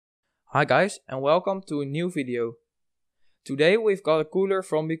Hi guys and welcome to a new video. Today we've got a cooler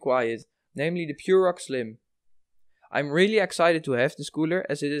from Be Quiet, namely the Purock Slim. I'm really excited to have this cooler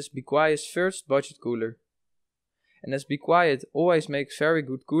as it is Be Quiet's first budget cooler. And as Be Quiet always makes very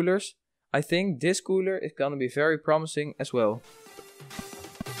good coolers, I think this cooler is gonna be very promising as well.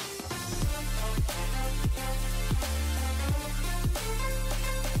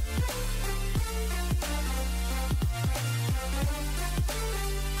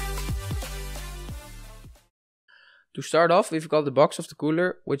 To start off, we've got the box of the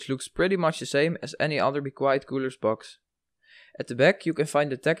cooler, which looks pretty much the same as any other Be Quiet cooler's box. At the back you can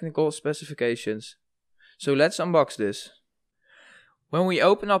find the technical specifications. So let's unbox this. When we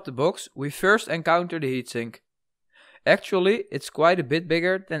open up the box, we first encounter the heatsink. Actually, it's quite a bit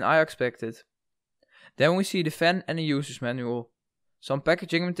bigger than I expected. Then we see the fan and a user's manual, some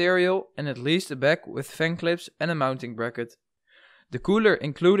packaging material and at least a bag with fan clips and a mounting bracket. The cooler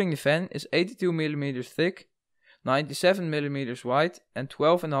including the fan is 82mm thick, 97mm wide and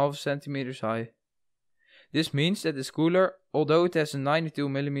 12.5 cm high. This means that this cooler, although it has a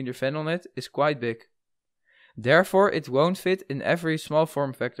 92mm fan on it, is quite big. Therefore it won't fit in every small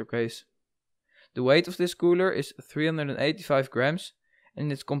form factor case. The weight of this cooler is 385 grams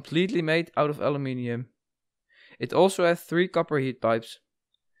and it's completely made out of aluminium. It also has 3 copper heat pipes.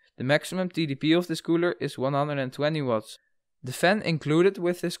 The maximum TDP of this cooler is 120 watts. The fan included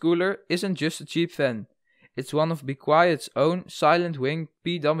with this cooler isn't just a cheap fan. It's one of Be Quiet's own silent wing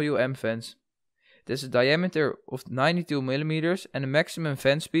PWM fans. It has a diameter of 92mm and the maximum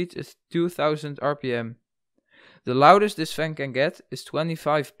fan speed is 2000 RPM. The loudest this fan can get is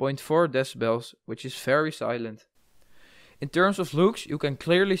 25.4 decibels, which is very silent. In terms of looks, you can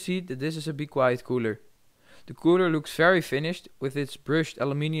clearly see that this is a Be Quiet cooler. The cooler looks very finished with its brushed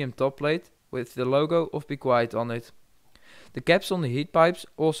aluminium top plate with the logo of Be Quiet on it. The caps on the heat pipes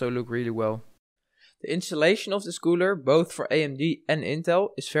also look really well. The installation of this cooler, both for AMD and Intel,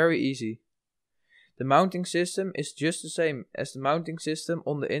 is very easy. The mounting system is just the same as the mounting system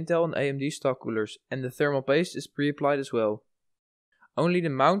on the Intel and AMD stock coolers, and the thermal paste is pre-applied as well. Only the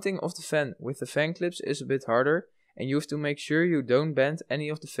mounting of the fan with the fan clips is a bit harder, and you have to make sure you don't bend any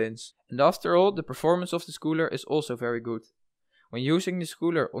of the fins. And after all, the performance of this cooler is also very good. When using this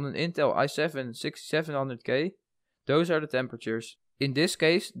cooler on an Intel i7 6700K, those are the temperatures. In this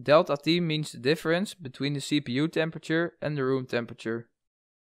case, delta T means the difference between the CPU temperature and the room temperature.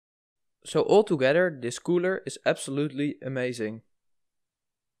 So altogether, this cooler is absolutely amazing.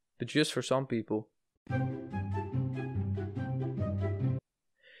 But just for some people.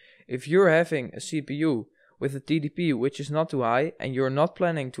 If you're having a CPU with a TDP which is not too high and you're not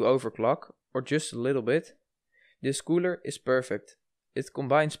planning to overclock, or just a little bit, this cooler is perfect. It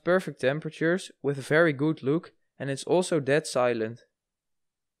combines perfect temperatures with a very good look and it's also dead silent.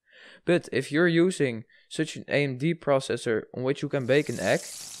 But if you're using such an AMD processor on which you can bake an egg,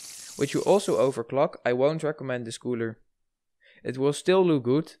 which you also overclock, I won't recommend this cooler. It will still look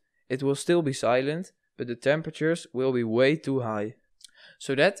good, it will still be silent, but the temperatures will be way too high.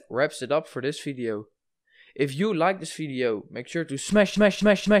 So that wraps it up for this video. If you like this video, make sure to smash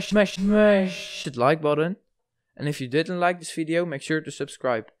that like button. And if you didn't like this video, make sure to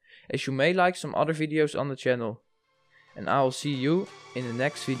subscribe, as you may like some other videos on the channel. And I will see you in the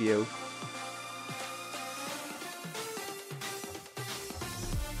next video.